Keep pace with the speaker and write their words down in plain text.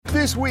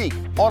This week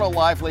on A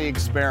Lively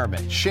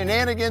Experiment,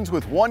 shenanigans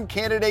with one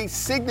candidate's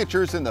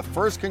signatures in the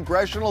 1st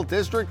Congressional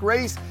District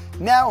race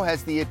now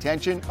has the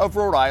attention of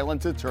Rhode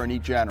Island's Attorney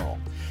General.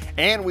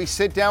 And we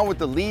sit down with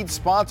the lead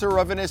sponsor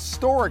of an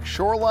historic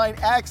shoreline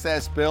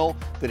access bill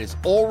that is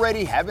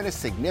already having a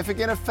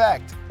significant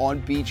effect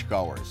on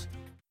beachgoers.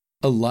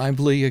 A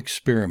Lively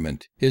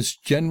Experiment is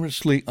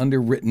generously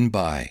underwritten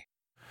by...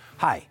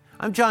 Hi,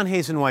 I'm John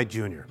Hazen-White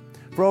Jr.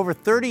 For over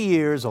 30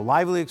 years, A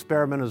Lively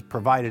Experiment has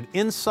provided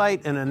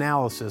insight and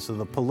analysis of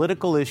the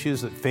political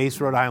issues that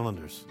face Rhode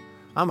Islanders.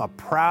 I'm a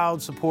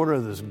proud supporter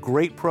of this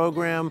great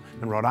program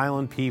and Rhode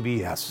Island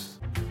PBS.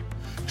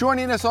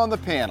 Joining us on the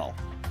panel,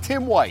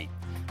 Tim White,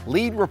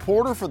 lead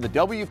reporter for the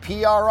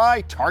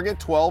WPRI Target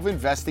 12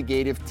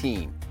 investigative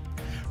team.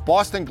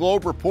 Boston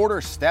Globe reporter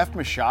Steph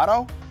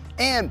Machado,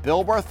 and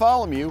Bill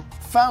Bartholomew,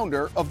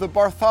 founder of the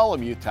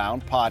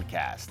Bartholomewtown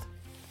podcast.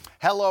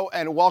 Hello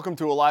and welcome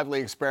to A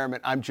Lively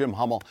Experiment. I'm Jim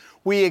Hummel.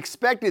 We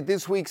expected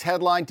this week's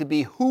headline to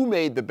be who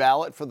made the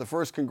ballot for the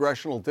 1st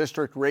Congressional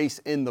District race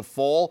in the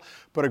fall,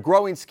 but a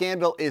growing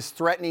scandal is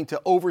threatening to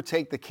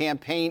overtake the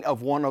campaign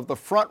of one of the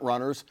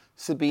frontrunners,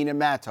 Sabina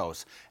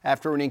Matos,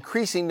 after an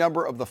increasing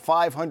number of the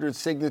 500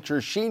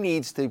 signatures she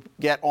needs to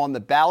get on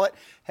the ballot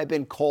have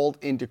been called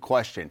into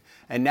question.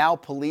 And now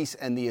police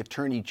and the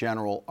Attorney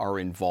General are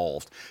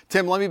involved.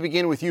 Tim, let me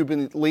begin with you. You've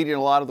been leading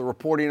a lot of the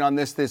reporting on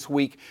this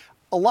week.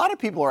 A lot of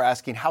people are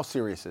asking, how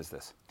serious is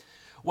this?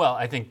 Well,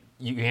 I think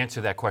you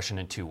answer that question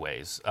in two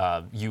ways.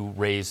 You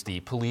raise the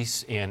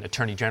police and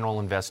Attorney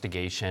General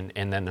investigation,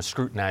 and then the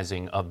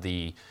scrutinizing of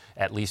the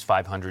at least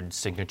 500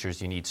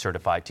 signatures you need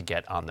certified to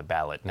get on the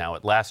ballot. Now,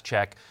 at last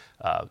check,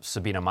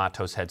 Sabina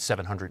Matos had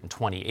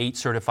 728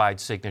 certified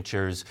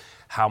signatures.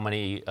 How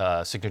many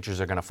signatures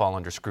are going to fall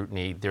under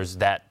scrutiny? There's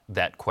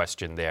that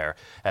question there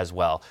as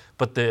well.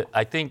 But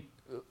I think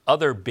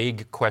other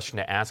big question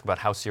to ask about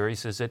how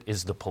serious is it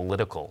is the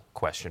political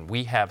question.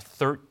 We have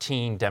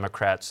 13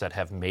 Democrats that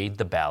have made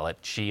the ballot.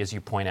 She, as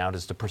you point out,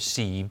 is the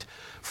perceived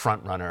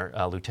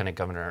frontrunner, Lieutenant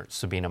Governor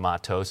Sabina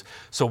Matos.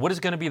 So what is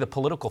going to be the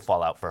political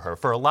fallout for her?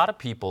 For a lot of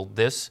people,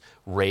 this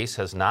race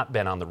has not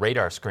been on the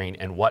radar screen,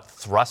 and what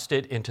thrust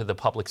it into the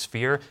public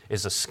sphere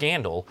is a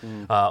scandal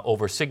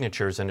over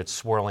signatures, and it's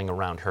swirling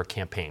around her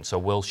campaign. So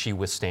will she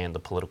withstand the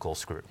political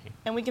scrutiny?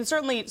 And we can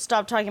certainly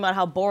stop talking about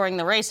how boring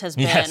the race has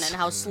been and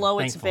how slow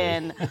it's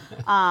been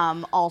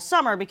all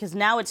summer, because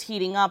now it's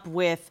heating up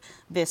with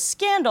this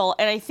scandal.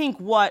 And I think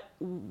what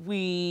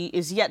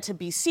is yet to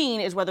be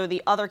seen is whether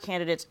the other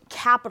candidates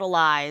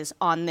capitalize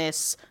on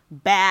this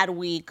bad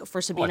week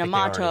for Sabina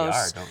Matos. They already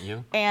are, don't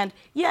you? And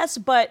yes,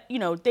 but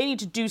they need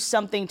to do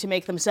something to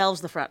make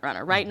themselves the front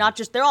runner, right? Not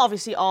just they're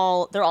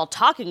all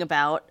talking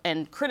about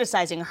and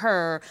criticizing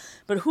her,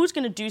 but who's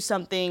going to do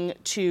something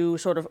to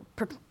sort of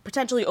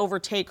potentially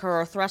overtake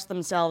her or thrust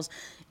themselves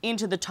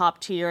into the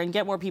top tier and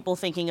get more people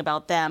thinking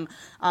about them.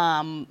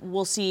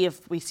 We'll see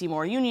if we see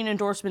more union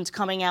endorsements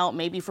coming out,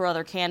 maybe for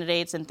other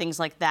candidates and things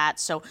like that.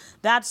 So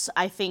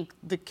I think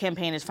the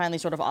campaign is finally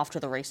sort of off to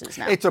the races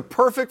now. It's a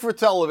perfect for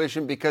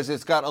television because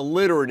it's got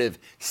alliterative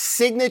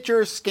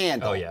signature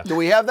scandal. Oh, yeah. Do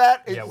we have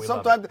that? Yeah, we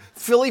sometimes love it.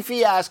 Philly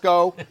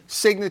fiasco,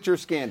 signature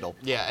scandal.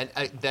 Yeah,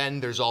 and then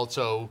there's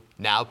also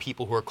now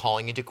people who are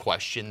calling into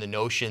question the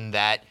notion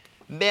that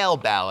mail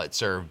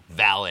ballots are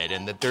valid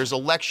and that there's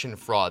election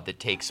fraud that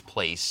takes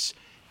place.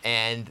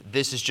 And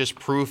this is just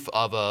proof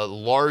of a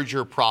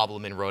larger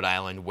problem in Rhode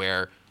Island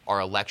where our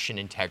election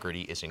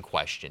integrity is in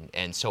question.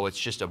 And so it's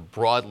just a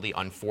broadly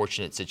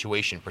unfortunate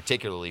situation,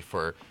 particularly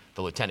for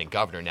the lieutenant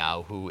governor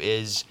now, who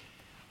is,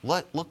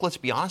 let's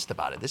be honest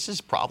about it, this is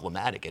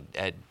problematic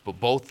at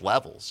both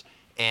levels.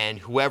 And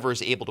whoever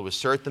is able to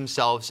assert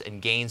themselves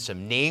and gain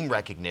some name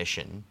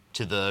recognition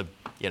to the,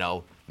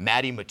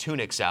 Maddie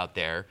Matuniks out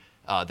there,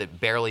 that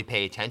barely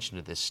pay attention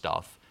to this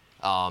stuff,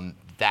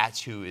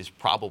 that's who is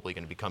probably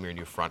going to become your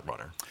new front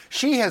runner.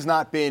 She has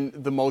not been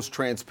the most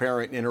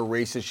transparent in her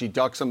races. She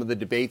ducked some of the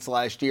debates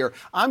last year.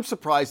 I'm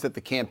surprised that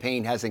the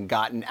campaign hasn't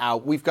gotten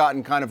out. We've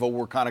gotten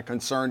we're kind of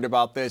concerned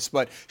about this,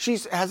 but she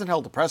hasn't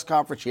held a press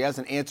conference. She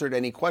hasn't answered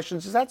any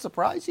questions. Does that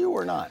surprise you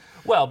or not?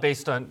 Well,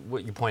 based on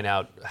what you point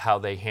out, how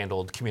they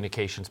handled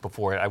communications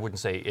before it, I wouldn't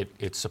say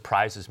it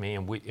surprises me,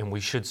 and we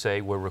should say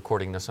we're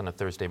recording this on a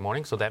Thursday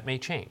morning, so that may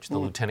change. The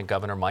lieutenant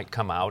governor might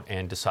come out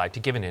and decide to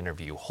give an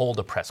interview, hold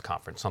a press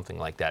conference, something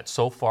like that.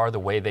 So far, the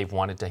way they've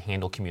wanted to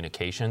handle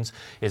communications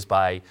is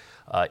by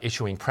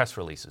issuing press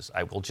releases.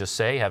 I will just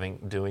say, having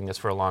done this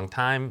for a long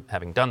time,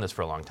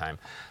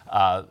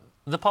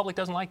 the public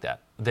doesn't like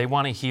that. They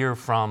want to hear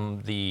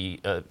from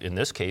in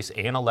this case,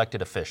 an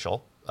elected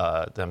official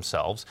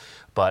themselves,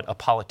 but a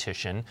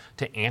politician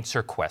to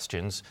answer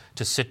questions,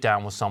 to sit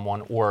down with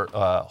someone or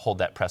hold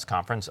that press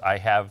conference. I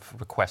have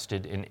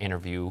requested an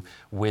interview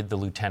with the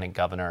lieutenant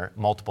governor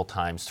multiple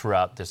times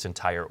throughout this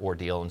entire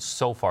ordeal, and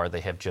so far they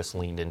have just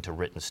leaned into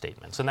written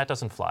statements, and that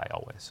doesn't fly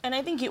always. And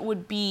I think it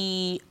would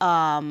be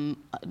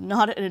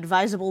not an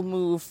advisable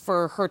move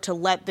for her to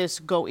let this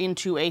go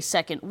into a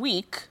second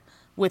week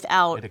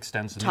without it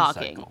extends the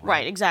talking. news cycle,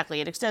 right,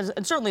 exactly. It extends,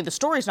 and certainly the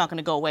story's not going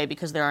to go away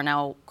because there are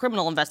now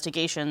criminal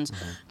investigations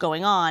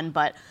going on,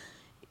 but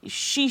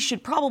she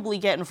should probably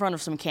get in front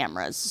of some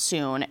cameras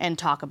soon and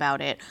talk about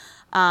it.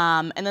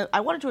 And then I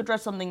wanted to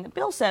address something that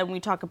Bill said when we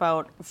talk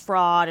about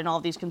fraud and all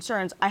of these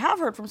concerns. I have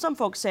heard from some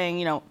folks saying,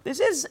 you know,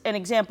 this is an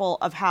example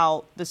of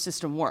how the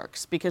system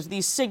works because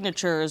these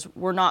signatures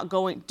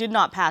did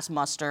not pass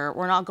muster.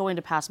 We're not going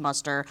to pass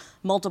muster.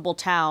 Multiple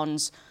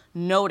towns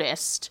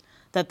noticed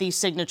that these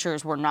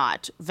signatures were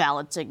not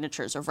valid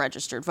signatures of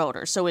registered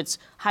voters. So it's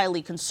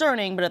highly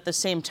concerning, but at the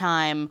same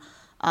time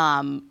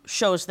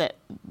shows that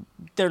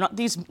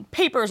these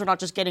papers are not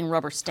just getting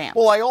rubber stamped.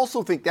 Well, I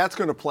also think that's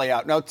going to play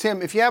out. Now,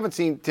 Tim, if you haven't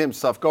seen Tim's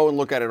stuff, go and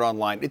look at it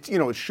online. It's, you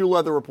know, it's shoe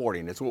leather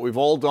reporting. It's what we've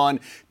all done.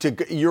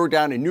 You're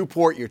down in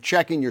Newport, you're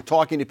checking, you're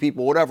talking to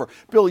people, whatever.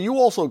 Bill, you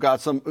also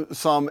got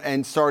some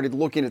and started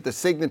looking at the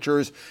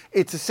signatures.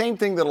 It's the same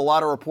thing that a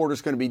lot of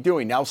reporters are going to be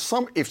doing. Now,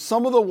 if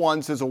some of the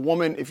ones, there's a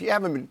woman, if you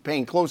haven't been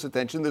paying close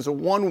attention, there's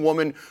one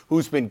woman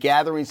who's been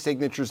gathering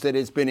signatures that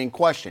has been in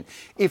question.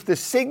 If the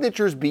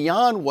signatures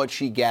beyond what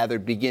she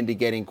gathered begin to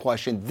get in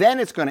question, then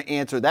it's going to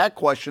answer that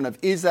question of,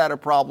 is that a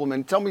problem?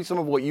 And tell me some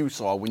of what you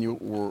saw when you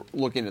were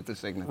looking at the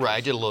signatures. Right,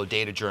 I did a little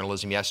data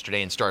journalism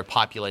yesterday and started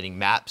populating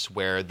maps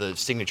where the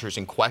signatures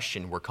in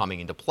question were coming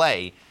into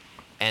play.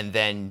 And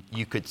then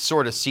you could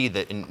sort of see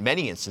that in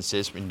many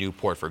instances, in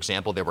Newport, for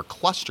example, they were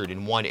clustered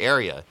in one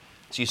area.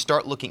 So you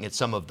start looking at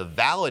some of the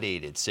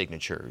validated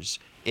signatures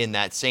in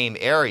that same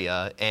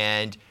area.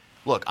 And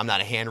look, I'm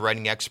not a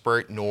handwriting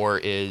expert, nor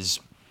is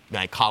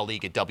my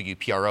colleague at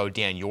WPRO,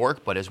 Dan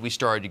York, but as we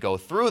started to go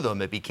through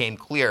them, it became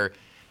clear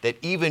that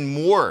even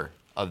more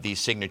of these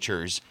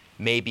signatures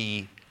may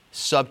be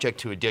subject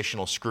to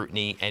additional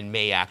scrutiny and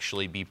may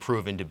actually be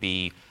proven to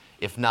be,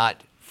 if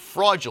not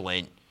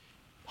fraudulent,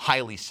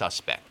 highly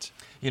suspect.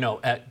 You know,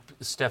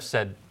 Steph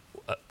said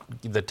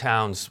the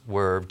towns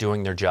were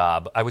doing their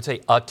job. I would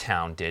say a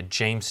town did.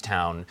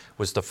 Jamestown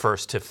was the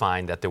first to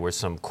find that there were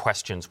some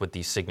questions with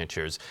these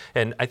signatures.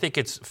 And I think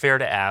it's fair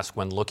to ask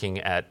when looking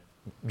at,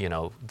 you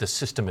know, the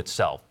system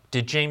itself.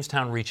 Did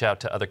Jamestown reach out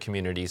to other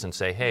communities and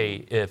say,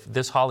 hey, if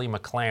this Holly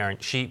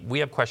McLaren, we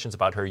have questions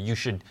about her, you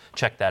should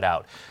check that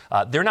out?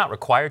 They're not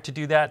required to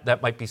do that.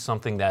 That might be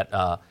something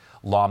that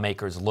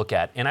lawmakers look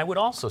at. And I would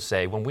also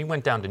say, when we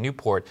went down to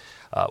Newport,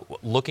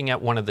 looking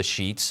at one of the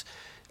sheets,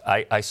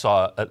 I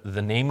saw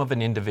the name of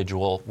an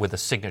individual with a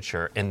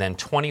signature, and then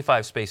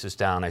 25 spaces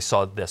down, I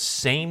saw the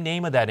same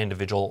name of that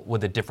individual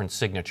with a different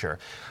signature.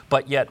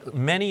 But yet,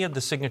 many of the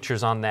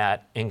signatures on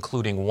that,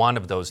 including one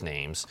of those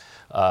names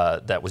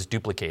that was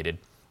duplicated,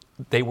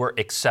 they were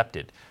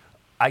accepted.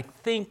 I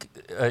think,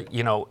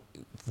 you know,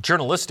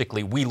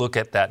 journalistically, we look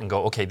at that and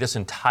go, okay, this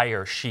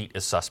entire sheet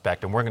is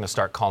suspect, and we're going to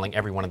start calling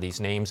every one of these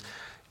names.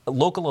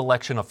 Local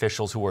election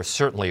officials who are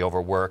certainly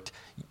overworked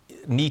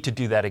need to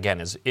do that again.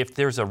 Is if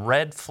there's a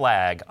red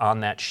flag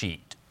on that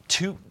sheet,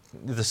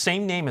 the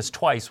same name as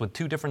twice with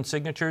two different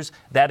signatures,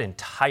 that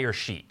entire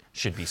sheet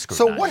should be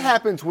scrutinized. So what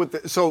happens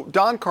with so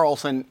Don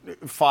Carlson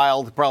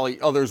filed, probably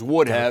others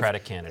would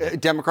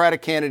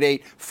Democratic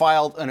candidate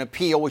filed an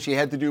appeal, which he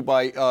had to do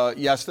by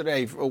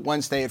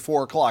Wednesday at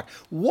 4 o'clock.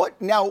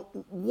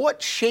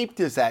 What shape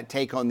does that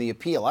take on the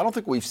appeal? I don't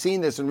think we've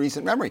seen this in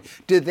recent memory.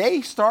 Did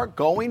they start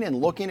going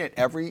and looking at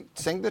every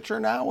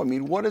signature now? I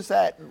mean, what does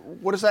that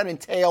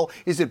entail?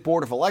 Is it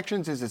Board of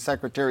Elections? Is it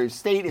Secretary of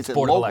State? Is it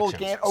Board local? of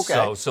Elections.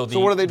 Okay. So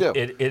what do they do?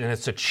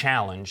 It's a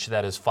challenge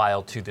that is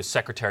filed to the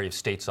Secretary of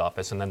State's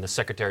office, and then the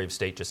Secretary of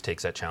State just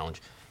takes that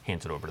challenge,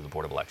 hands it over to the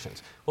Board of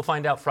Elections. We'll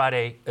find out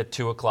Friday at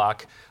 2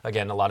 o'clock.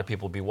 Again, a lot of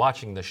people will be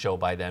watching the show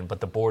by then, but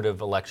the Board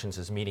of Elections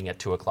is meeting at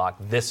 2 o'clock.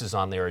 This is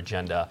on their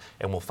agenda,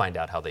 and we'll find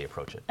out how they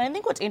approach it. And I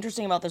think what's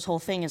interesting about this whole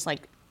thing is,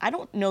 like, I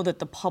don't know that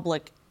the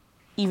public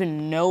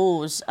even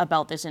knows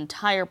about this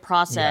entire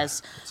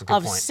process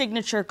of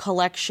signature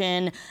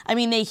collection. I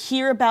mean, they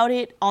hear about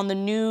it on the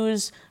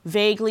news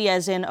vaguely,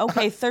 as in,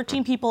 okay,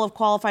 13 people have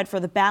qualified for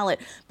the ballot.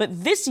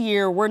 But this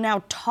year, we're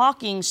now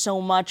talking so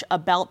much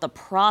about the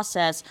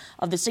process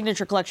of the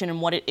signature collection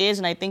and what it is,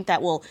 and I think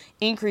that will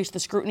increase the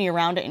scrutiny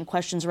around it and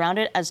questions around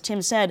it. As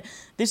Tim said,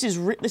 this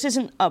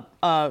isn't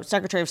a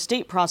Secretary of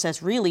State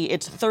process, really.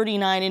 It's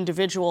 39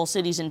 individual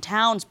cities and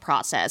towns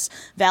process,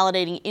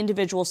 validating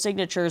individual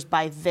signatures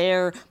by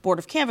their Board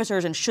of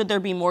Canvassers, and should there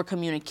be more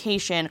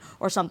communication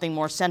or something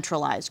more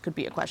centralized could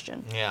be a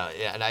question. Yeah,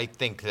 and I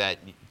think that,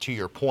 to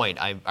your point,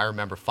 I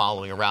remember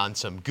following around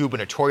some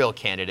gubernatorial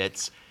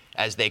candidates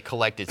as they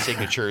collected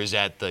signatures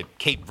at the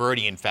Cape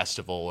Verdean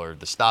Festival or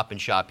the Stop and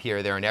Shop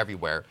here, there, and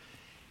everywhere.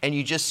 And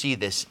you just see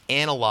this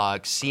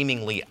analog,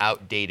 seemingly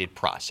outdated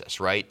process,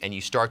 right? And you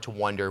start to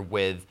wonder,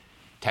 with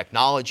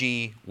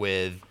technology,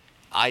 with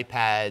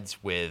iPads,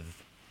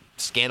 with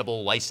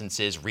scannable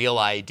licenses, Real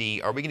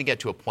ID, are we going to get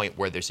to a point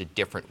where there's a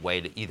different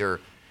way to either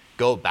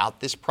go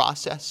about this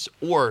process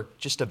or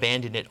just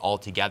abandon it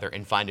altogether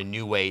and find a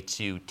new way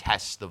to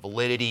test the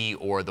validity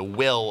or the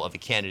will of a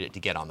candidate to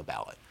get on the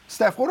ballot?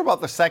 Steph, what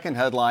about the second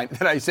headline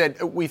that I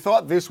said we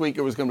thought this week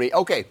it was going to be,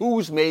 okay,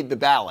 who's made the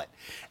ballot?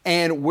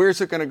 And where's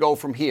it going to go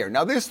from here?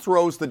 Now, this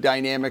throws the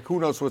dynamic. Who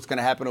knows what's going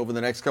to happen over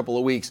the next couple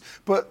of weeks?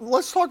 But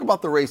let's talk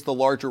about the race, the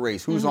larger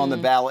race. Who's on the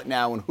ballot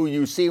now and who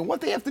you see and what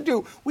they have to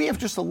do. We have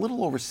just a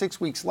little over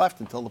 6 weeks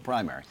left until the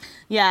primary.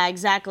 Yeah,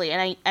 exactly.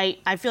 And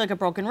I feel like a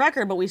broken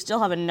record, but we still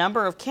have a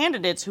number of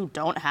candidates who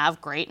don't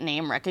have great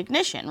name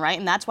recognition, right?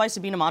 And that's why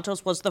Sabina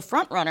Matos was the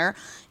front runner,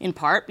 in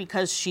part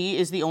because she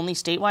is the only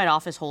statewide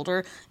office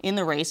holder in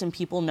the race and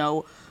people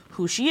know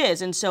who she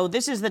is. And so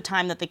this is the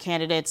time that the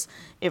candidates,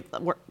 if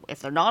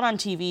they're not on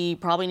TV,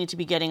 probably need to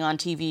be getting on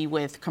TV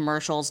with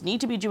commercials,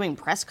 need to be doing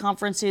press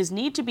conferences,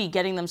 need to be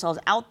getting themselves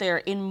out there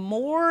in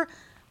more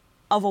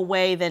of a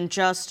way than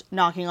just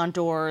knocking on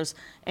doors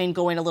and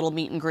going to little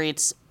meet and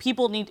greets.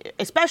 People need,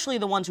 especially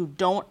the ones who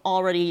don't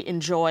already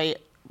enjoy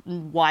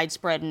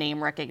widespread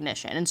name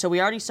recognition. And so we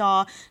already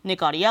saw Nick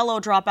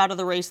Audiello drop out of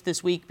the race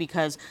this week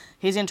because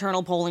his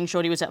internal polling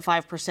showed he was at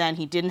 5%.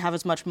 He didn't have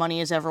as much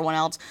money as everyone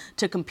else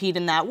to compete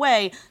in that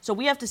way. So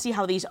we have to see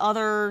how these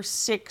other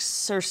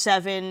 6 or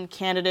 7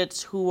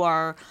 candidates who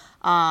are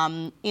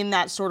in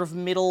that sort of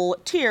middle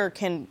tier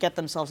can get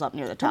themselves up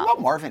near the top. What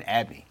about Marvin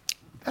Abney?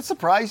 That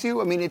surprised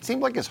you? I mean, it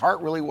seemed like his heart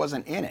really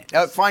wasn't in it.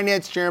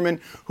 Finance chairman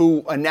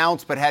who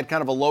announced but had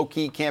kind of a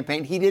low-key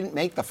campaign, he didn't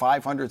make the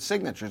 500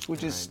 signatures,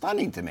 which is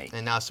stunning to me.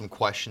 And now some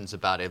questions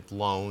about a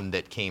loan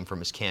that came from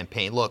his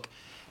campaign. Look,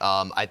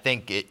 I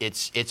think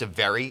it's a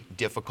very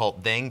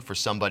difficult thing for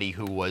somebody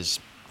who was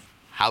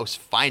House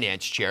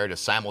finance chair to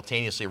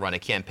simultaneously run a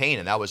campaign.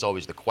 And that was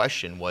always the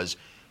question was,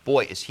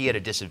 boy, is he at a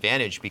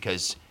disadvantage?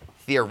 Because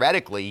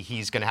theoretically,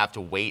 he's going to have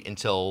to wait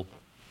until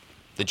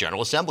the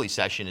General Assembly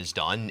session is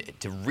done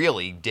to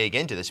really dig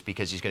into this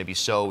because he's going to be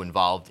so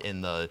involved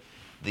in the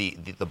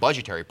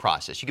budgetary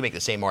process. You can make the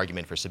same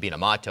argument for Sabina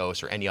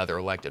Matos or any other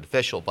elected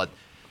official, but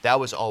that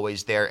was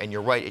always there. And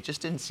you're right, it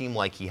just didn't seem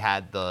like he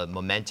had the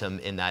momentum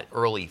in that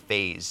early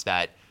phase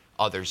that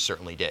others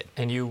certainly did.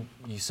 And you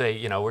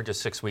say, we're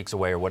just 6 weeks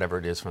away or whatever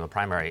it is from the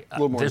primary. A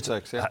little more than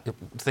 6, yeah.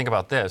 Think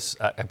about this.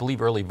 I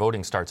believe early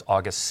voting starts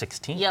August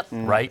 16th, Yep.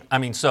 right? I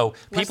mean, so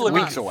people are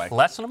weeks away.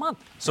 Less than a month.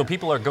 So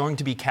people are going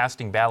to be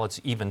casting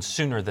ballots even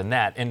sooner than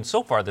that. And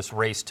so far, this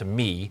race to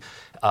me,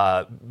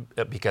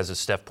 because as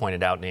Steph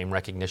pointed out, name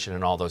recognition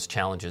and all those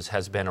challenges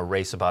has been a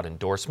race about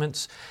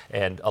endorsements.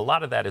 And a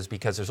lot of that is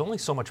because there's only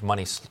so much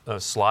money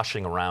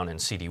sloshing around in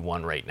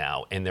CD1 right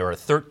now. And there are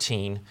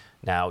 13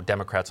 now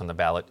Democrats on the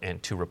ballot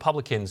and 2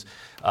 Republicans.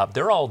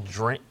 They're all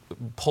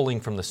pulling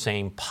from the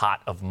same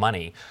pot of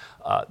money.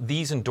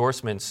 These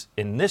endorsements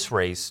in this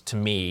race, to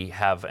me,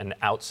 have an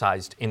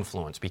outsized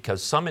influence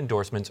because some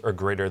endorsements are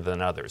greater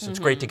than others. It's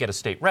great to get a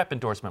state rep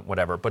endorsement,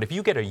 whatever, but if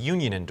you get a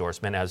union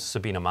endorsement, as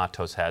Sabina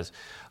Matos has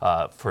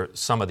for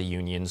some of the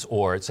unions,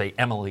 or say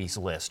Emily's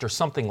List or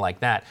something like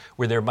that,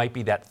 where there might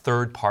be that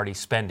third-party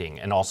spending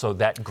and also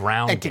that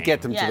ground and to game.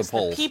 get them to the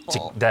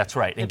polls. That's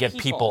right, and get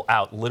people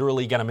out,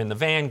 literally get them in the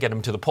van, get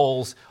them to the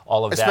polls,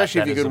 all of that.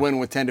 Especially if you could win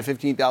with 10 to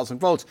 15,000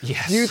 votes.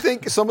 Yes. Do you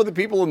think some of the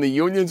people in the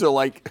unions are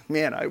like,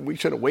 man, we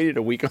should have waited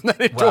a week on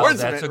that endorsement, well,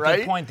 that's a right?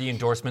 good point. The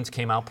endorsements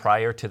came out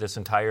prior to this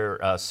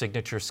entire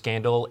signature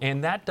scandal,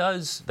 and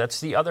that's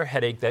the other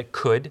headache that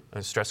could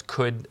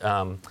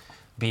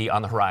be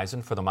on the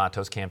horizon for the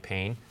Matos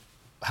campaign.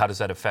 How does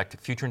that affect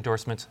future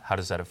endorsements? How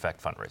does that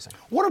affect fundraising?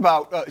 What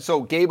about,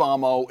 so Gabe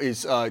Amo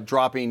is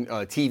dropping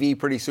TV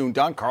pretty soon.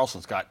 Don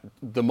Carlson's got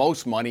the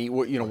most money.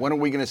 When are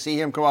we going to see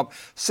him come up?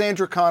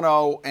 Sandra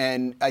Cano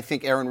and I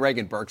think Aaron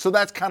Regenberg. So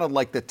that's kind of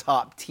like the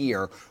top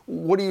tier.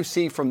 What do you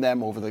see from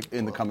them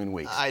in the coming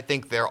weeks? I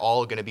think they're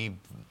all going to be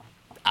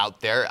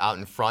out there, out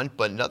in front.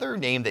 But another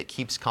name that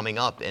keeps coming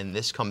up, and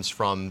this comes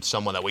from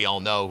someone that we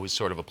all know who's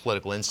sort of a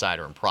political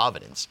insider in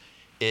Providence,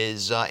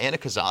 is Anna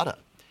Quezada.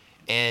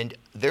 And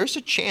there's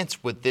a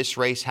chance with this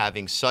race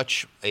having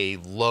such a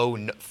low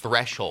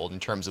threshold in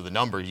terms of the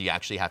numbers you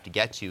actually have to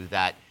get to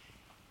that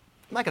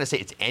I'm not going to say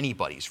it's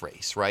anybody's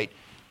race, right?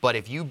 But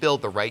if you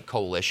build the right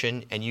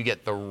coalition and you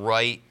get the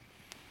right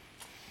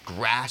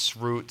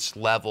grassroots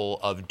level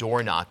of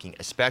door knocking,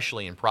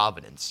 especially in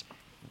Providence,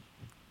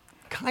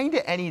 kind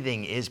of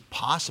anything is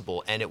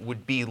possible, and it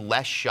would be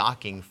less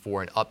shocking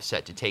for an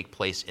upset to take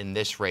place in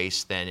this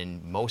race than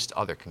in most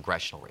other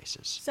congressional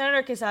races.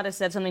 Senator Quezada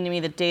said something to me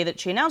the day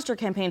that she announced her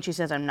campaign. She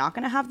says, I'm not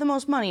going to have the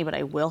most money, but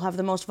I will have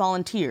the most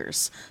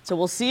volunteers. So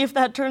we'll see if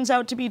that turns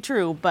out to be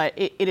true, but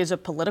it is a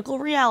political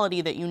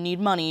reality that you need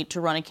money to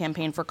run a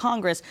campaign for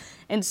Congress.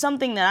 And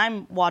something that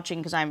I'm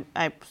watching, because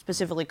I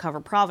specifically cover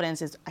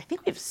Providence, is I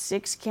think we have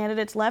 6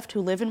 candidates left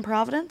who live in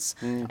Providence,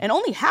 and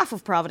only half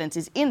of Providence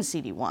is in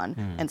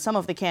CD1, and some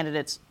of the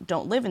candidates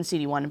don't live in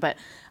CD1, but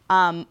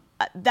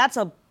that's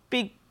a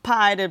big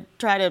pie to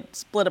try to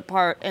split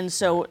apart. And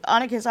so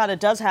Ana Quezada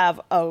does have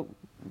a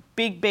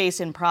big base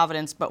in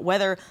Providence, but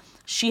whether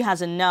she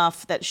has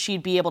enough that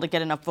she'd be able to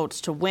get enough votes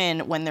to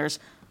win when there's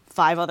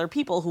 5 other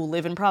people who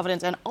live in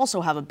Providence and also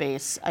have a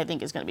base, I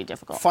think is going to be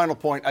difficult. Final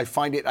point, I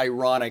find it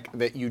ironic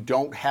that you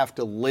don't have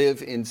to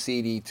live in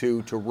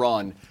CD2 to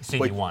run.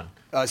 CD1.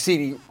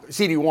 CD1,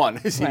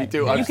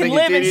 CD2. Right. I'm You can thinking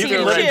live in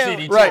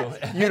CD2, CD2.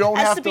 Right. You don't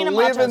As have Sabina to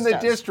live Matos in the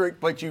does.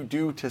 district, but you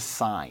do to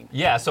sign.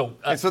 Yeah, so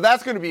And so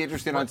that's going to be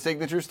interesting on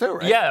signatures too,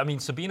 right? yeah, I mean,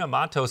 Sabina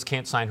Matos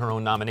can't sign her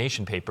own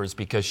nomination papers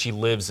because she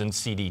lives in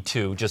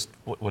CD2. Just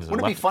what is it?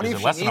 Wouldn't it be funny is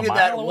if it less she than a needed mile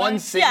that away? one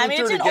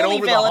signature to in get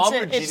over the Olneyville. hump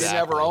and she didn't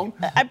have her own?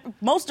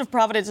 Most of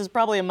Providence is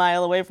probably a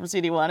mile away from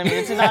CD1. I mean,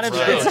 it's not a.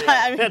 Right.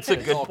 I mean, That's a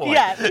good point.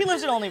 Yeah, she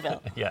lives in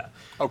Olneyville. Yeah.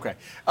 Okay.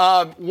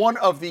 One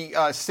of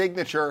the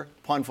signature,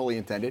 pun fully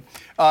intended,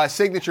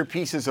 signature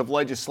pieces of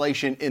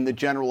legislation in the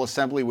General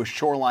Assembly was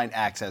shoreline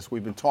access.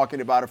 We've been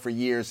talking about it for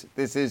years.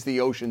 This is the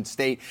ocean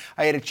state.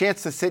 I had a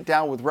chance to sit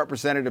down with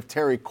Representative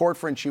Terry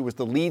Cortfriend. She was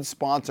the lead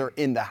sponsor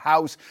in the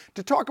House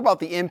to talk about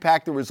the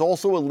impact. There was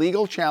also a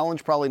legal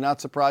challenge, probably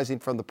not surprising,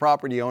 from the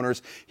property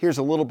owners. Here's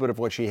a little bit of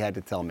what she had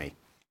to tell me.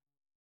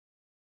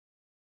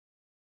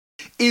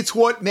 It's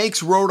what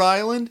makes Rhode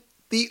Island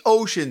the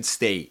ocean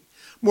state.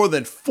 More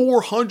than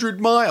 400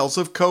 miles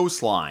of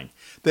coastline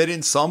that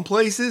in some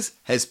places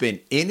has been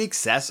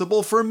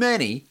inaccessible for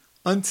many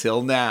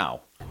until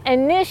now.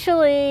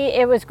 Initially,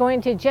 it was going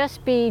to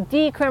just be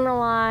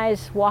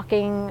decriminalize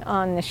walking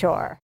on the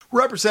shore.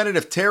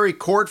 Representative Terry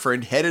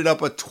Cortfriend headed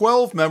up a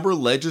 12-member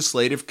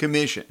legislative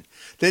commission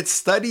that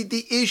studied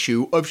the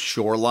issue of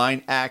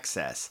shoreline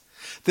access.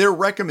 Their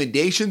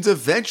recommendations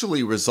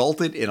eventually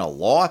resulted in a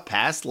law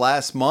passed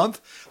last month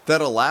that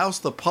allows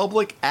the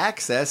public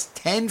access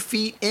 10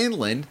 feet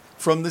inland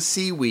from the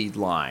seaweed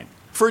line.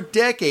 For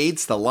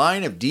decades, the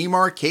line of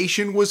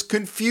demarcation was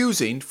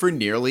confusing for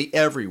nearly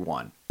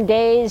everyone.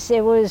 Days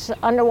it was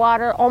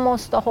underwater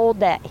almost the whole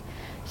day.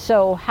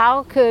 So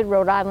how could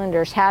Rhode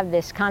Islanders have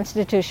this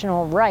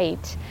constitutional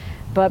right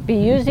but be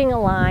using a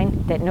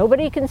line that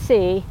nobody can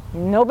see,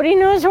 nobody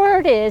knows where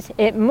it is,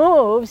 it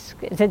moves,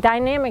 it's a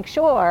dynamic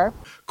shore.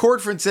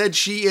 Cortfriend said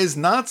she is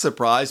not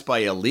surprised by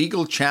a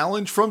legal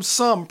challenge from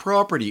some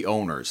property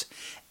owners,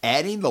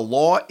 adding the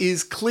law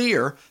is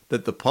clear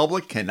that the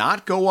public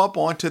cannot go up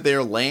onto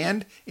their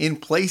land in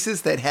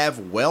places that have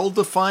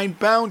well-defined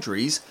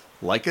boundaries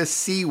like a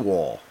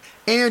seawall.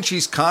 And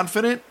she's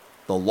confident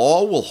the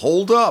law will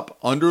hold up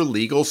under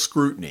legal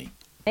scrutiny.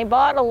 They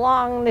bought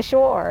along the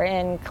shore,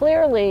 and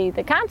clearly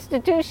the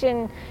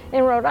Constitution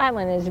in Rhode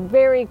Island is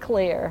very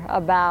clear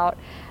about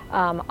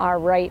our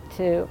right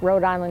to,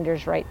 Rhode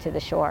Islanders' right to the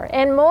shore.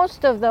 And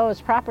most of those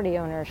property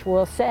owners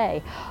will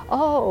say,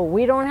 oh,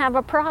 we don't have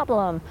a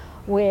problem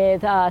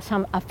with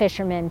a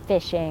fisherman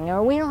fishing,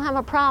 or we don't have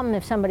a problem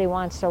if somebody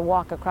wants to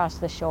walk across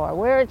the shore.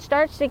 Where it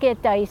starts to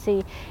get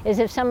dicey is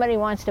if somebody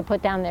wants to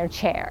put down their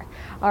chair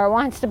or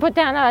wants to put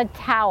down a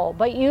towel,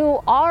 but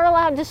you are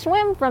allowed to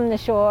swim from the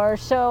shore,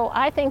 so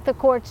I think the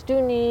courts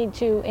do need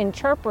to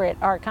interpret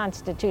our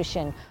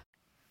Constitution.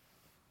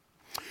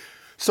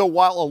 So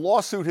while a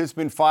lawsuit has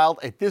been filed,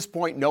 at this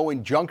point, no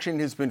injunction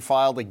has been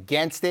filed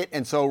against it.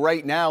 And so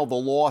right now, the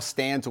law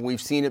stands, and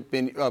we've seen it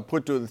been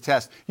put to the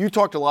test. You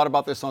talked a lot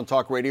about this on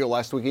Talk Radio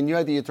last week, and you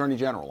had the Attorney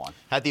General on.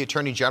 Had the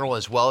Attorney General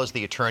as well as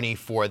the attorney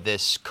for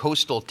this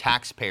Coastal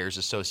Taxpayers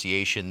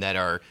Association that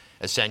are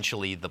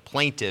essentially the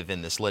plaintiff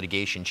in this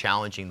litigation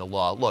challenging the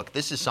law. Look,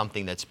 this is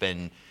something that's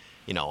been,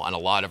 on a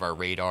lot of our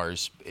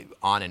radars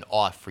on and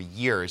off for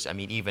years. I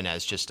mean, even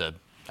as just a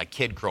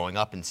kid growing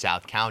up in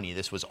South County,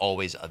 this was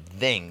always a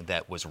thing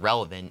that was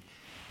relevant.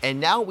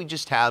 And now we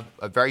just have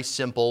a very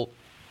simple,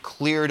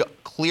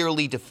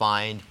 clearly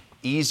defined,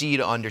 easy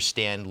to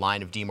understand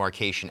line of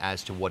demarcation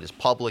as to what is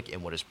public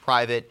and what is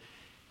private.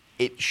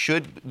 It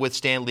should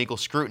withstand legal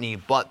scrutiny,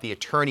 but the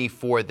attorney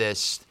for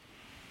this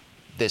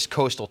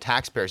Coastal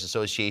Taxpayers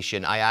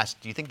Association, I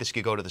asked, do you think this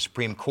could go to the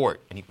Supreme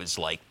Court? And he was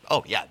like,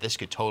 oh yeah, this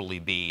could totally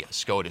be a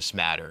SCOTUS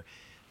matter.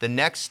 The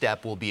next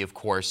step will be, of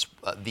course,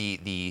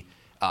 the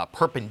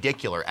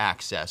perpendicular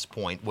access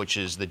point, which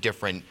is the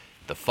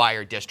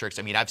fire districts.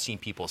 I mean, I've seen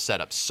people set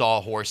up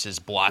sawhorses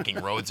blocking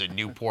roads in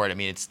Newport. I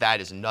mean,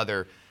 that is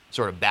another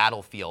sort of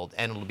battlefield.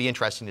 And it'll be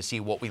interesting to see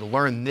what we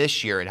learn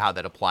this year and how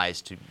that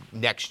applies to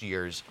next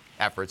year's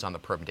efforts on the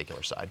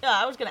perpendicular side.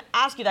 Yeah, I was going to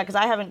ask you that because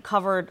I haven't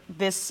covered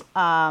this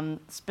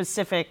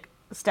specific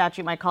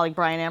statute. My colleague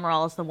Brian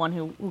Amaral is the one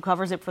who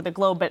covers it for the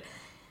Globe. But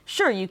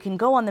sure, you can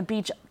go on the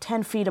beach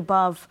 10 feet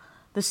above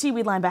the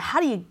seaweed line, but how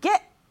do you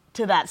get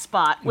to that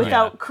spot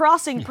without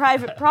crossing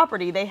private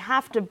property? They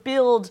have to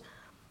build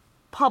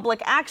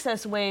public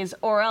access ways,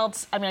 or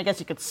else, I mean, I guess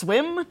you could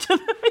swim to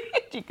the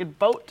beach, you could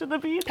boat to the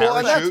beach. Well,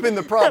 and that's been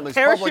the problem.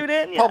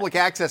 Public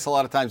access a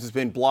lot of times has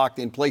been blocked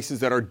in places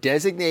that are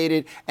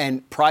designated,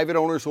 and private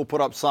owners will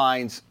put up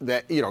signs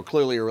that,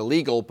 clearly are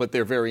illegal, but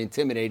they're very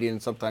intimidating,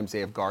 and sometimes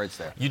they have guards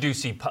there. You do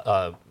see,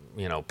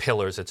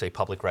 pillars that say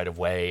public right of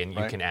way, and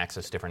you can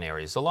access different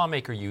areas. The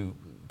lawmaker you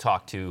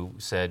talked to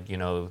said,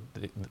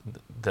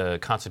 the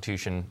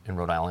Constitution in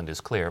Rhode Island is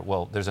clear.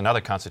 Well, there's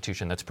another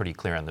Constitution that's pretty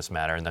clear on this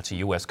matter, and that's a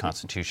U.S.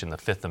 Constitution, the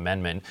Fifth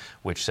Amendment,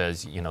 which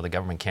says, the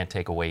government can't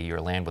take away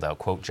your land without,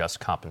 quote, just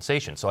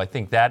compensation. So I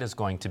think that is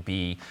going to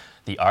be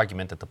the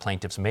argument that the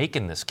plaintiffs make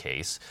in this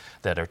case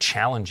that are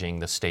challenging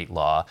the state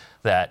law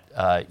that,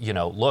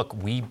 look,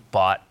 we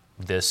bought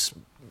this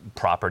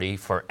property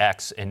for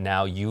X, and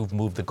now you've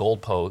moved the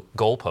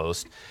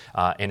goalpost,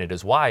 and it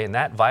is Y, and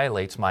that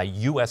violates my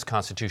U.S.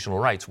 constitutional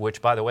rights,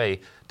 which, by the way,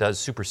 does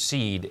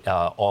supersede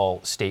all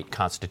state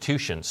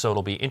constitutions. So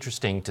it'll be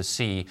interesting to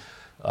see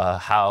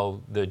how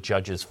the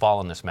judges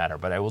fall in this matter.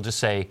 But I will just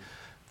say,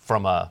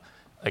 I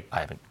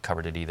haven't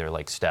covered it either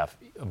like Steph,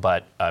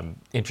 but I'm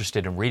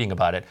interested in reading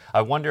about it.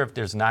 I wonder if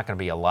there's not going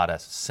to be a lot of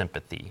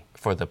sympathy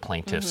for the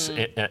plaintiffs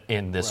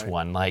in this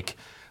one. Like,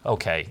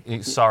 okay,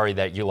 sorry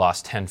that you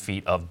lost 10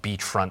 feet of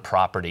beachfront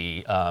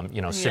property.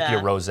 Sip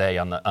your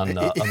rosé on the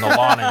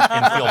lawn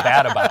and feel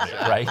bad about it,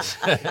 right?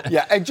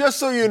 Yeah, and just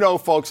so you know,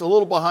 folks, a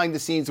little behind the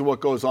scenes of what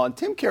goes on.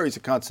 Tim carries a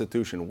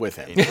Constitution with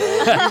him.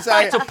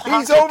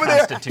 He's over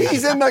there.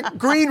 He's in the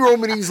green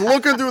room and he's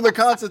looking through the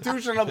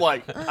Constitution. I'm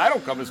like, I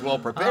don't come as well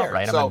prepared. All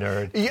right, I'm a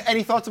nerd.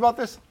 Any thoughts about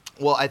this?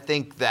 Well, I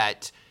think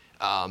that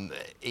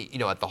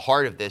at the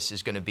heart of this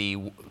is going to be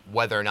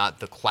whether or not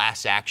the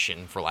class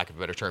action, for lack of a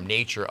better term,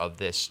 nature of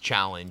this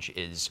challenge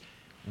is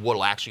what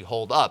will actually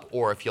hold up,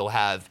 or if you'll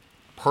have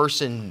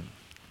person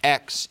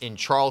X in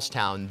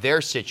Charlestown, their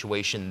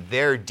situation,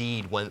 their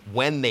deed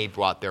when they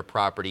brought their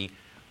property,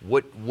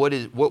 what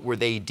were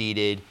they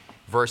deeded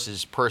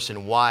versus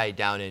person Y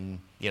down in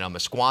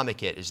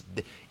Mesquamaket.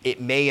 It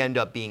may end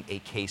up being a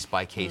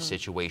case-by-case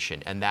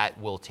situation, and that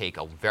will take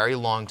a very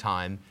long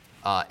time.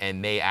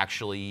 And may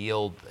actually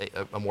yield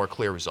a more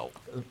clear result.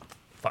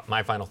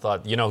 My final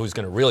thought, you know who's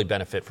going to really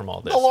benefit from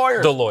all this? The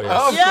lawyers. The lawyers.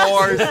 Of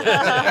course.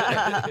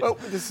 Well,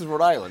 this is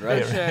Rhode Island,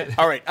 right? Right.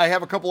 All right, I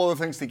have a couple other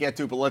things to get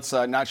to, but let's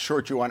not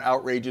short you on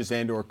outrages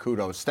and or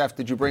kudos. Steph,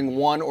 did you bring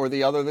one or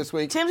the other this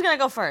week? Tim's going to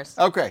go first.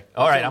 Okay.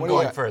 All right, I'm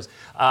going first.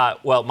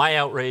 Well, my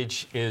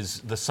outrage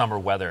is the summer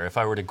weather. If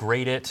I were to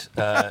grade it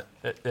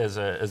as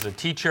a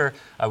teacher,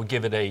 I would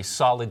give it a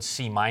solid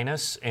C-,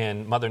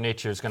 and Mother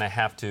Nature is going to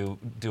have to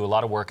do a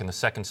lot of work in the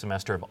second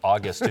semester of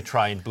August to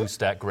try and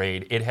boost that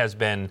grade. It has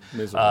been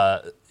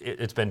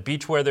it's been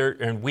beach weather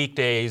and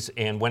weekdays,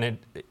 and when it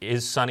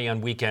is sunny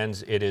on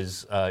weekends, it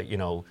is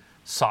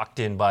socked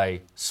in by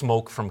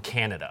smoke from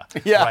Canada.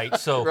 Yeah, right.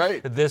 So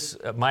right.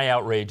 My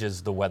outrage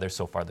is the weather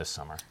so far this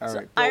summer. All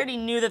right. I already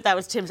knew that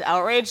was Tim's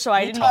outrage, so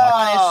I didn't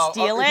want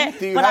to steal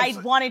it, but I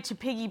wanted to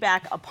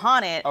piggyback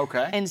upon it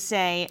and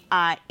say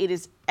it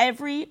is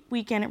every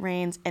weekend it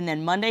rains, and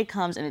then Monday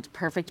comes and it's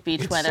perfect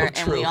beach weather,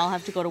 and we all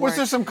have to go to work. Was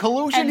there some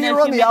collusion here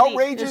on the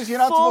outrages? You're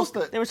not supposed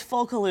to. There was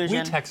full collusion.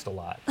 We text a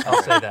lot.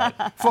 I'll say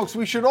that. Folks,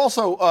 we should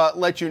also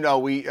let you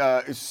know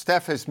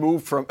Steph has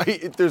moved from.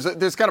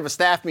 There's kind of a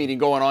staff meeting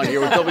going on here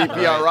with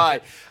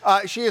WPRI.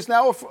 She is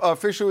now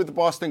officially with the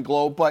Boston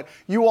Globe, but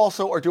you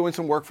also are doing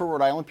some work for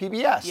Rhode Island PBS.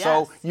 Yes.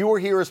 So you are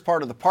here as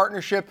part of the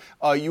partnership.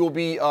 You will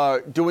be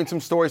doing some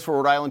stories for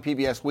Rhode Island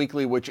PBS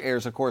Weekly, which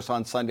airs, of course,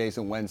 on Sundays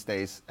and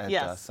Wednesdays at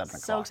 7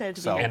 o'clock. So excited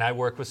to be here. And I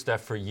worked with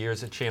Steph for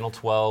years at Channel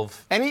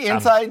 12. Any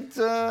insight?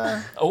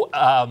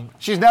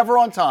 She's never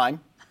on time.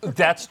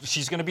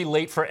 She's going to be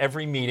late for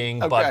every meeting,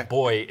 but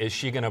boy, is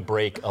she going to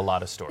break a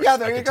lot of stories. Yeah,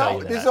 there you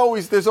go. There's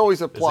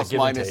always a plus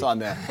minus on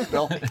that.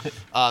 Bill?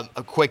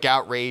 A quick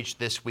outrage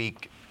this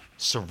week.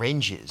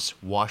 Syringes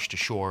washed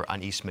ashore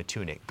on East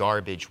Matunic.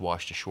 Garbage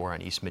washed ashore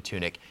on East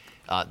Matunic.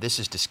 This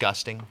is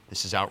disgusting.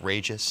 This is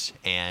outrageous.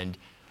 And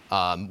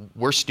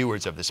we're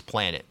stewards of this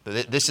planet.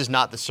 This is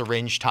not the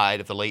syringe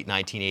tide of the late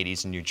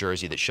 1980s in New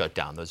Jersey that shut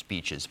down those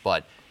beaches,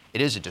 but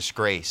it is a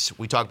disgrace.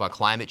 We talk about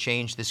climate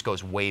change. This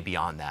goes way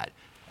beyond that.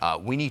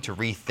 We need to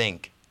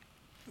rethink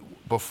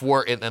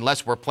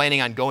unless we're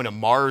planning on going to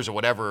Mars or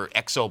whatever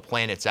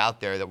exoplanets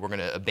out there that we're going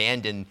to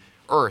abandon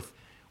Earth.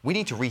 We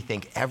need to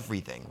rethink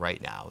everything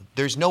right now.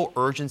 There's no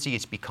urgency.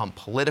 It's become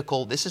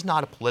political. This is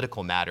not a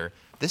political matter.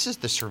 This is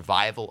the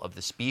survival of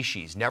the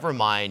species. Never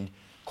mind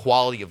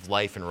quality of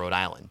life in Rhode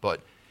Island,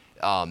 but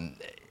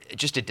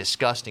just a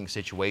disgusting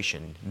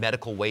situation.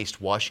 Medical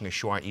waste washing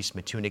ashore on East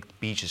Matunic. The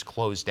beach is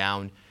closed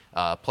down.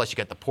 Plus, you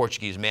got the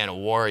Portuguese man of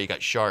war, you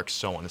got sharks,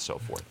 so on and so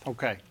forth.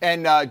 Okay.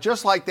 And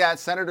just like that,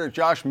 Senator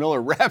Josh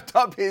Miller wrapped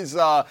up his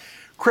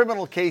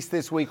criminal case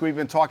this week. We've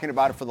been talking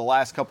about it for the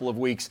last couple of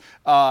weeks.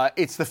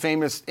 It's the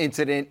famous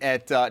incident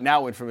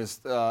now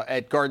infamous,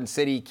 at Garden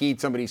City.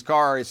 Keyed somebody's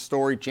car, his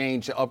story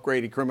changed,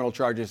 upgraded criminal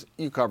charges.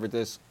 You covered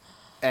this.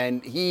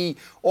 And he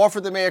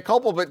offered the mea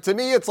culpa, but to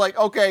me it's like,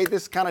 okay,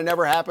 this kind of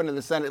never happened and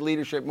the Senate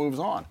leadership moves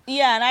on.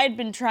 Yeah, and I had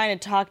been trying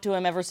to talk to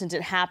him ever since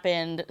it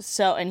happened,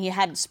 and he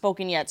hadn't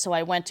spoken yet, so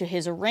I went to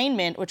his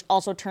arraignment, which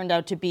also turned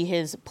out to be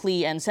his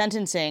plea and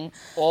sentencing.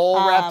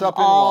 All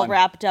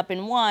wrapped up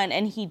in one.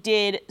 And he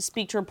did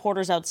speak to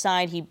reporters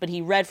outside, but he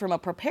read from a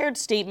prepared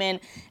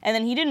statement, and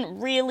then he didn't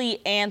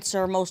really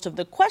answer most of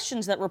the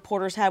questions that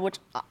reporters had, which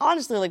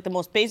honestly, like the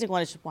most basic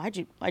one is, why'd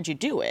you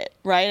do it,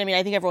 right? I mean,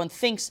 I think everyone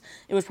thinks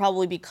it was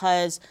probably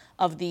because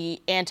of the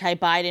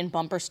anti-Biden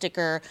bumper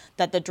sticker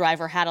that the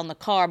driver had on the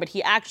car, but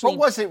he actually...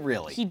 What was it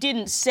really? He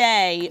didn't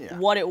say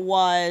what it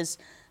was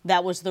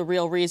that was the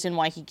real reason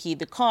why he keyed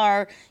the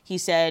car. He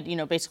said,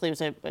 basically it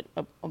was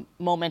a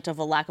moment of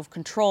a lack of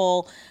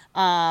control,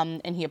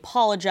 and he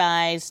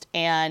apologized,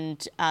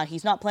 and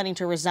he's not planning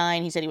to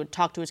resign. He said he would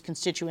talk to his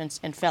constituents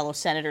and fellow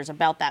senators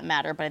about that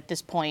matter, but at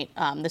this point,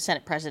 the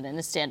Senate president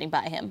is standing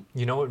by him.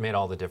 You know what made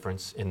all the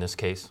difference in this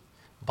case?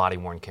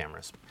 Body-worn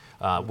cameras,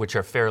 which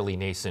are fairly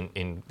nascent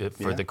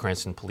for the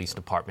Cranston Police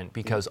Department,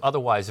 because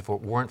otherwise, if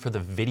it weren't for the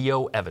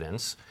video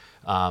evidence,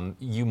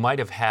 you might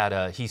have had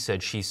a he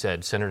said, she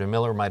said. Senator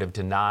Miller might have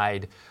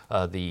denied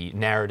the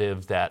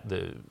narrative that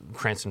the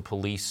Cranston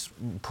police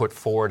put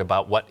forward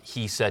about what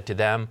he said to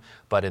them.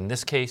 But in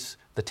this case,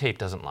 the tape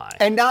doesn't lie.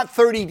 And not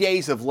 30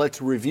 days of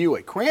let's review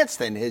it.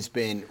 Cranston has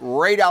been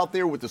right out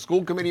there with the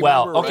school committee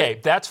member. Well, okay,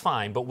 that's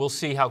fine, but we'll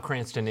see how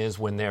Cranston is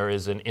when there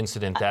is an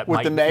incident that with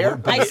might... the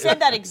mayor? I said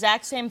that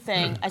exact same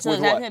thing. I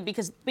said that exact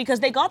thing because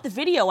they got the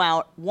video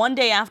out one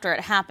day after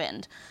it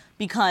happened,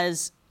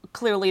 because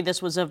clearly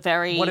this was a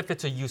very... What if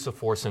it's a use of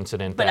force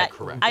incident? But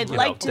correct. I'd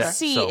like to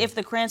see if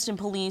the Cranston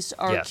police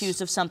are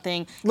accused of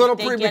something. Little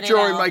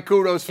premature in my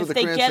kudos for the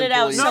Cranston police. If they get it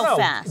out so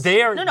fast.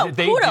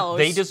 Kudos.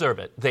 They deserve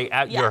it.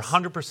 You're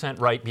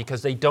 100% right,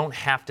 because they don't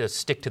have to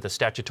stick to the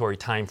statutory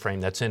time frame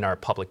that's in our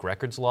public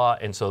records law,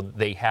 and so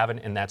they haven't,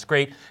 and that's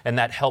great. And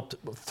that helped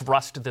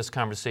thrust this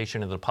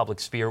conversation into the public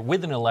sphere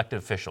with an elected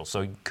official,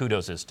 so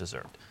kudos is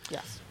deserved.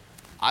 Yes.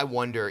 I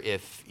wonder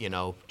if,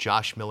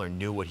 Josh Miller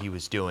knew what he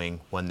was doing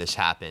when this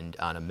happened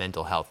on a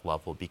mental health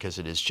level, because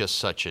it is just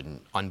such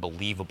an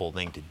unbelievable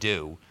thing to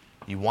do.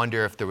 You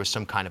wonder if there was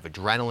some kind of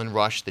adrenaline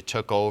rush that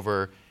took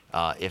over,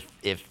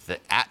 if the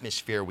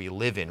atmosphere we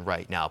live in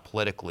right now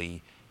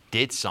politically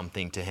did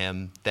something to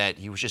him, that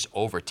he was just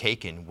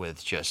overtaken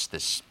with just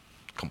this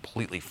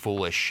completely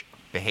foolish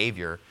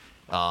behavior.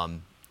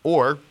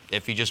 Or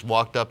if he just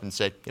walked up and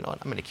said, I'm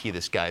going to key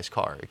this guy's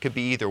car. It could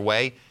be either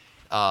way.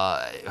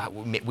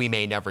 We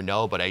may never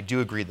know, but I do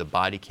agree the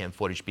body cam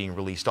footage being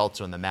released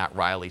also in the Matt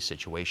Riley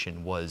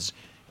situation was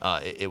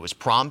it was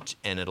prompt,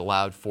 and it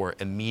allowed for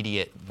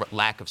immediate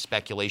lack of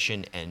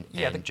speculation and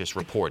just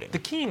reporting. The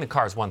keying the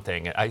car is one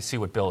thing. I see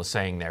what Bill is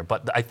saying there,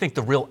 but I think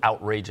the real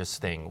outrageous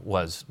thing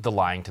was the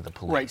lying to the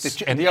police.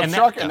 Right, the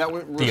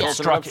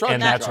obstruction,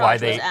 and that's why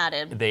they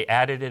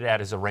added it at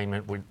his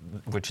arraignment,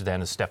 which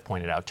then, as Steph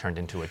pointed out, turned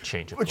into a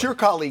change of But your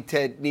colleague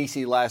Ted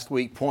Nesi last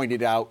week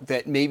pointed out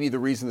that maybe the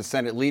reason the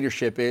Senate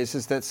leadership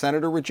is that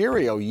Senator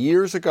Ruggiero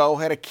years ago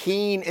had a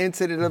keen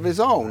incident of his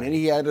own, and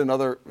he had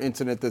another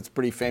incident that's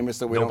pretty famous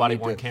that we Nobody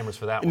won cameras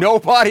for that one.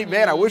 Nobody,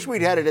 man. I wish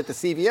we'd had it at the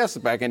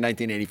CVS back in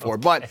 1984.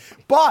 Okay.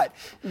 But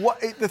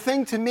the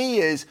thing to me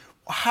is,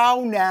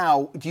 how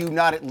now do you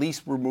not at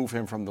least remove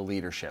him from the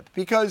leadership?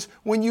 Because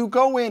when you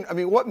go in,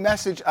 what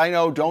message? I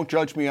know, don't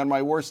judge me on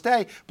my worst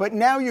day, but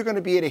now you're going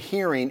to be at a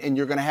hearing and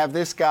you're going to have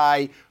this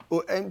guy,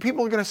 and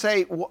people are going to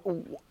say,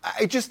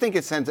 I think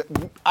it sends a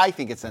bad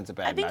message.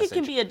 I think it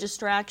can be a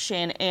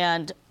distraction,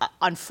 and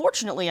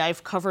unfortunately,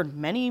 I've covered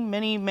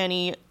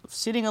many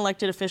sitting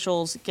elected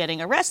officials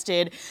getting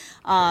arrested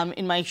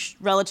in my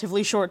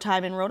relatively short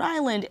time in Rhode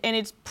Island, and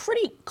it's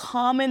pretty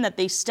common that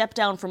they step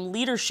down from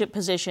leadership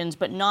positions,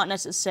 but not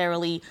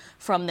necessarily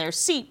from their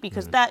seat,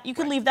 because that you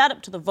can leave that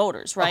up to the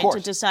voters, right, to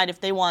decide if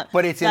they want.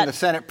 But it's in the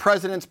Senate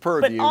president's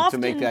purview to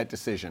make that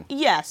decision.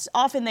 Yes,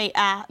 often they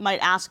might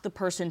ask the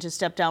person to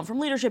step down from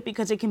leadership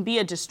because it can be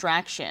a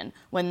distraction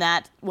when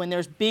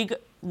there's big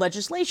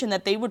legislation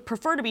that they would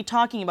prefer to be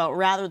talking about,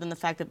 rather than the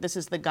fact that this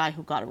is the guy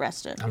who got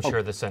arrested. I'm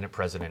sure the Senate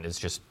president is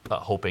just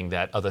hoping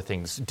that other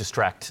things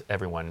distract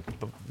everyone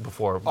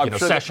before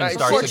session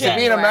starts again.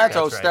 Sabina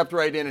Matos stepped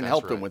right in and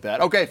helped him with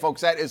that. Okay, folks,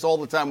 that is all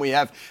the time we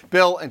have.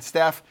 Bill and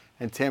Steph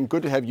and Tim,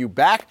 good to have you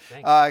back.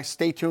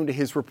 Stay tuned to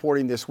his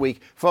reporting this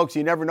week. Folks,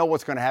 you never know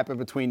what's going to happen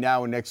between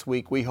now and next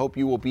week. We hope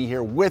you will be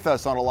here with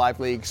us on A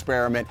Lively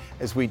Experiment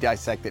as we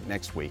dissect it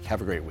next week.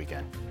 Have a great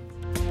weekend.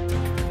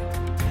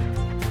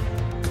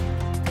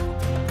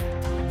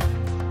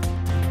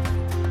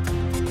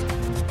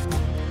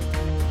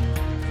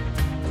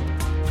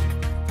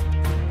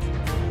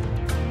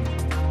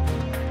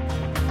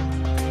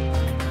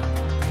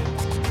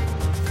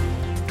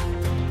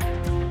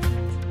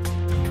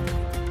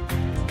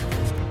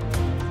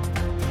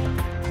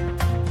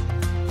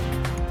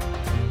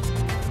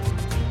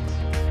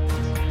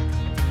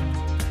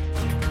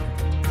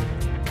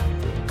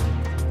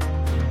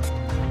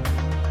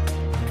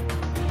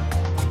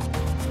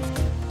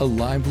 A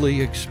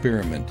Lively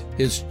Experiment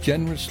is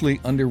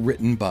generously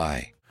underwritten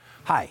by...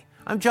 Hi,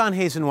 I'm John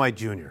Hazenwhite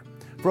Jr.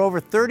 For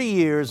over 30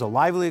 years, A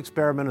Lively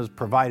Experiment has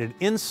provided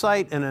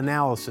insight and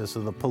analysis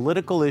of the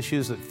political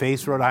issues that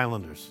face Rhode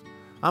Islanders.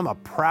 I'm a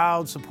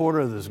proud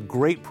supporter of this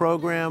great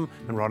program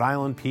and Rhode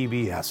Island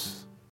PBS.